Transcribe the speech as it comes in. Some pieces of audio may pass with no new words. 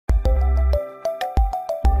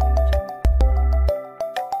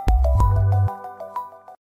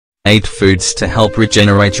8 foods to help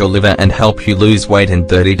regenerate your liver and help you lose weight in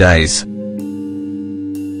 30 days.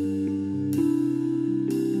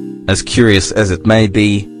 As curious as it may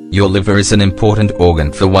be, your liver is an important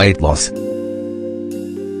organ for weight loss.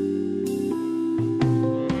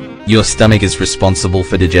 Your stomach is responsible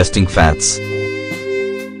for digesting fats.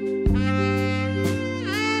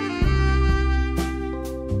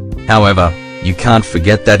 However, you can't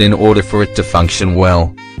forget that in order for it to function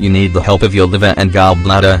well, you need the help of your liver and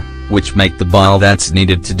gallbladder, which make the bile that's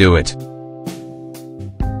needed to do it.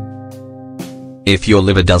 If your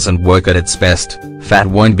liver doesn't work at its best, fat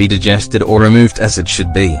won't be digested or removed as it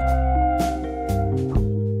should be.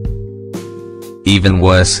 Even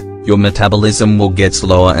worse, your metabolism will get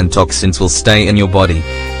slower and toxins will stay in your body.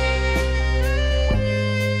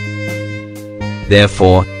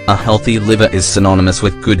 Therefore, a healthy liver is synonymous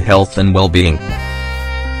with good health and well-being.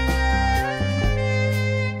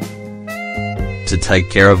 To take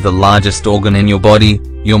care of the largest organ in your body,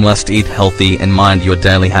 you must eat healthy and mind your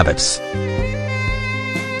daily habits.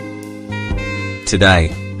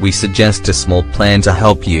 Today, we suggest a small plan to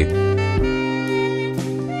help you.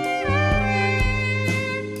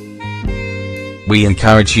 We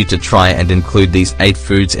encourage you to try and include these 8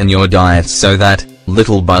 foods in your diet so that,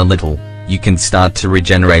 little by little, you can start to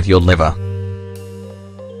regenerate your liver.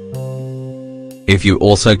 If you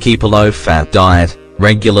also keep a low-fat diet,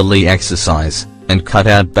 regularly exercise, and cut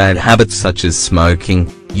out bad habits such as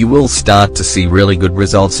smoking, you will start to see really good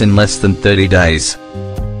results in less than 30 days.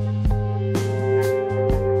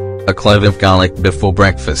 A clove of garlic before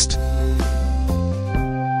breakfast.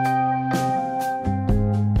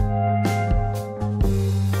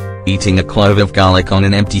 Eating a clove of garlic on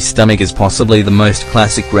an empty stomach is possibly the most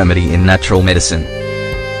classic remedy in natural medicine.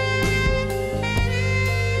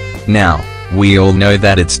 Now, we all know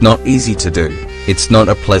that it's not easy to do, it's not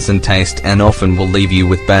a pleasant taste and often will leave you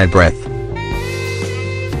with bad breath.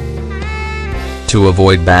 To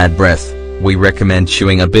avoid bad breath, we recommend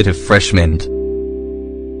chewing a bit of fresh mint.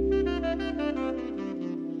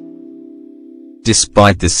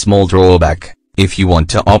 Despite this small drawback, if you want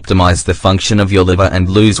to optimize the function of your liver and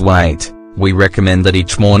lose weight, we recommend that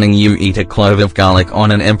each morning you eat a clove of garlic on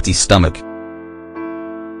an empty stomach.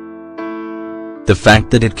 The fact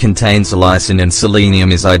that it contains lysine and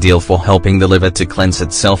selenium is ideal for helping the liver to cleanse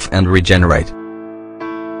itself and regenerate.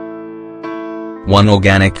 1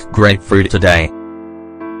 organic grapefruit a day.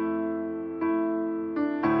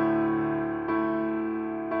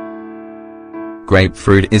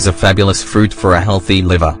 Grapefruit is a fabulous fruit for a healthy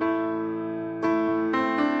liver.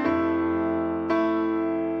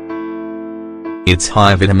 Its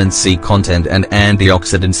high vitamin C content and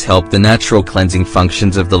antioxidants help the natural cleansing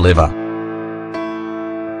functions of the liver.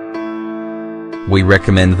 We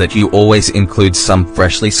recommend that you always include some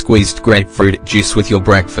freshly squeezed grapefruit juice with your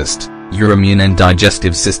breakfast. Your immune and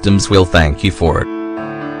digestive systems will thank you for it.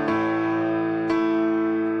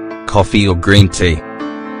 Coffee or green tea.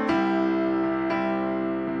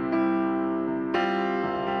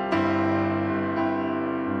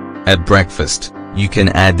 At breakfast, you can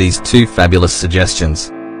add these 2 fabulous suggestions.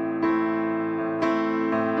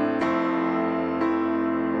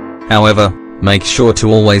 However, make sure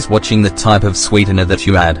to always watching the type of sweetener that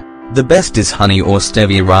you add. The best is honey or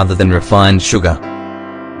stevia rather than refined sugar.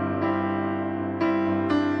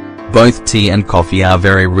 Both tea and coffee are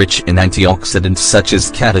very rich in antioxidants such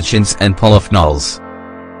as catechins and polyphenols.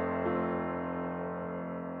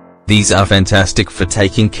 These are fantastic for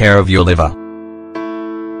taking care of your liver.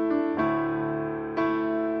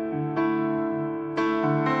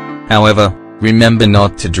 However, remember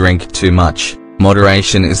not to drink too much.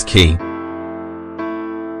 Moderation is key.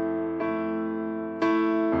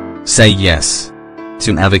 Say yes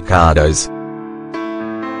to avocados.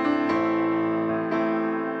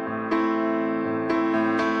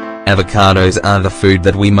 Avocados are the food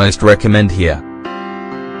that we most recommend here.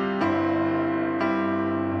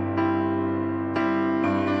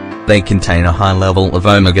 They contain a high level of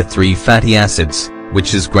omega-3 fatty acids,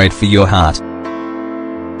 which is great for your heart.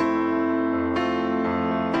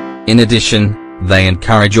 In addition, they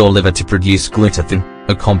encourage your liver to produce glutathione,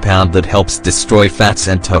 a compound that helps destroy fats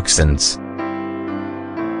and toxins.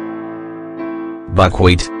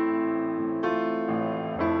 Buckwheat.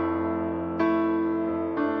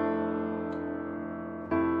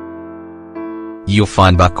 You'll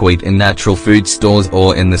find buckwheat in natural food stores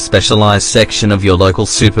or in the specialized section of your local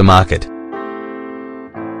supermarket.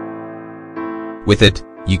 With it,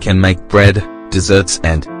 you can make bread, desserts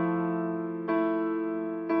and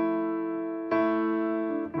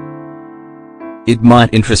it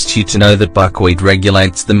might interest you to know that buckwheat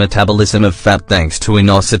regulates the metabolism of fat thanks to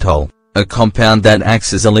inositol, a compound that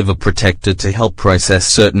acts as a liver protector to help process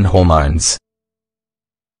certain hormones.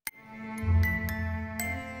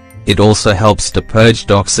 It also helps to purge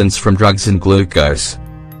toxins from drugs and glucose.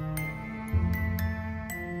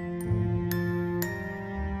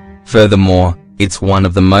 Furthermore, it's one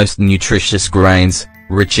of the most nutritious grains,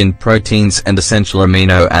 rich in proteins and essential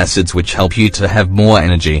amino acids which help you to have more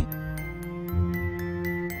energy.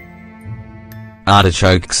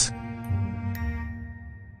 Artichokes.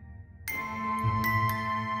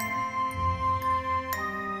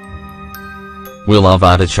 We love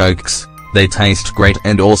artichokes. They taste great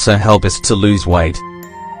and also help us to lose weight.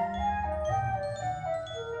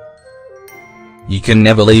 You can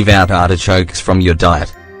never leave out artichokes from your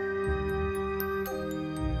diet.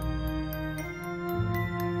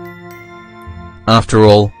 After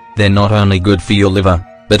all, they're not only good for your liver,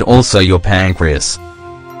 but also your pancreas.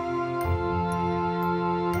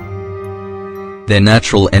 Their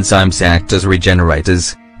natural enzymes act as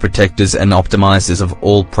regenerators, protectors and optimizers of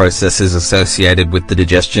all processes associated with the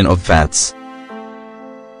digestion of fats.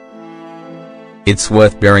 It's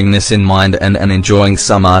worth bearing this in mind and enjoying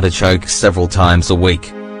some artichokes several times a week.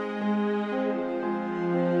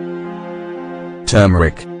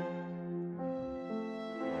 Turmeric.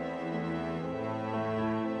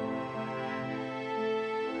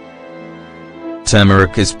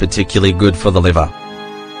 Turmeric is particularly good for the liver.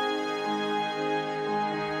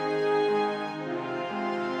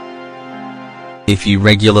 If you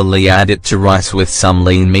regularly add it to rice with some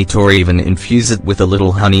lean meat or even infuse it with a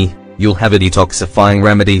little honey, you'll have a detoxifying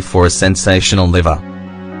remedy for a sensational liver.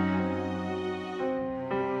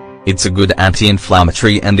 It's a good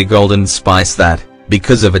anti-inflammatory and a golden spice that,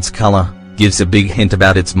 because of its color, gives a big hint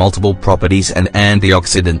about its multiple properties and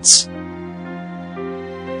antioxidants.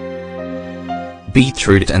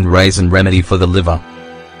 Beetroot and raisin remedy for the liver.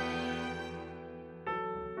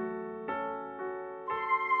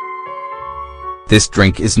 This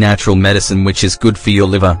drink is natural medicine which is good for your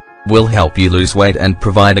liver, will help you lose weight and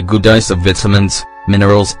provide a good dose of vitamins,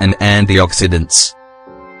 minerals and antioxidants.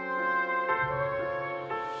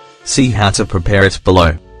 See how to prepare it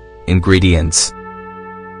below. Ingredients: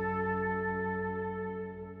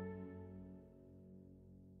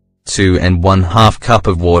 2 1/2 cup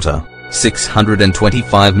of water,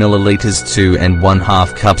 625 milliliters, 2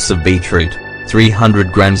 1/2 cups of beetroot,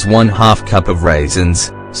 300 grams, 1/2 cup of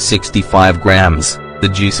raisins, 65 grams, the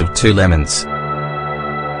juice of 2 lemons.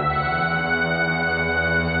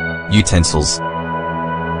 Utensils: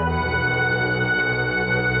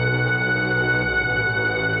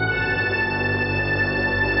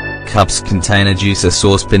 cups contain a juicer,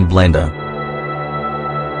 saucepan, blender.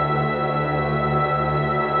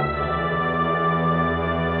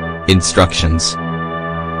 Instructions: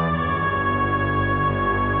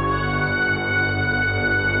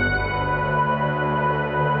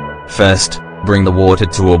 first, bring the water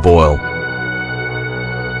to a boil.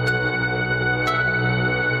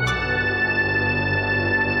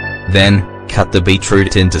 Then, cut the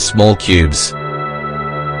beetroot into small cubes.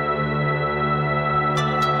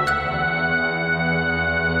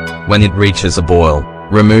 When it reaches a boil,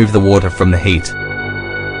 remove the water from the heat.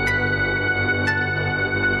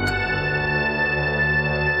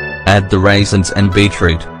 Add the raisins and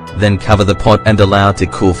beetroot, then cover the pot and allow it to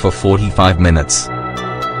cool for 45 minutes.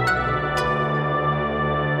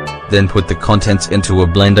 Then put the contents into a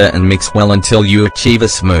blender and mix well until you achieve a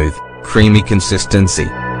smooth, creamy consistency.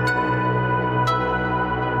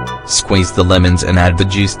 Squeeze the lemons and add the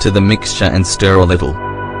juice to the mixture and stir a little.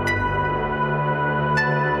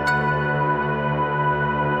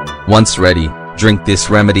 Once ready, drink this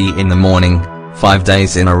remedy in the morning, 5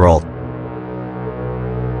 days in a row.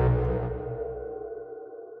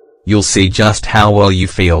 You'll see just how well you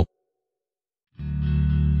feel.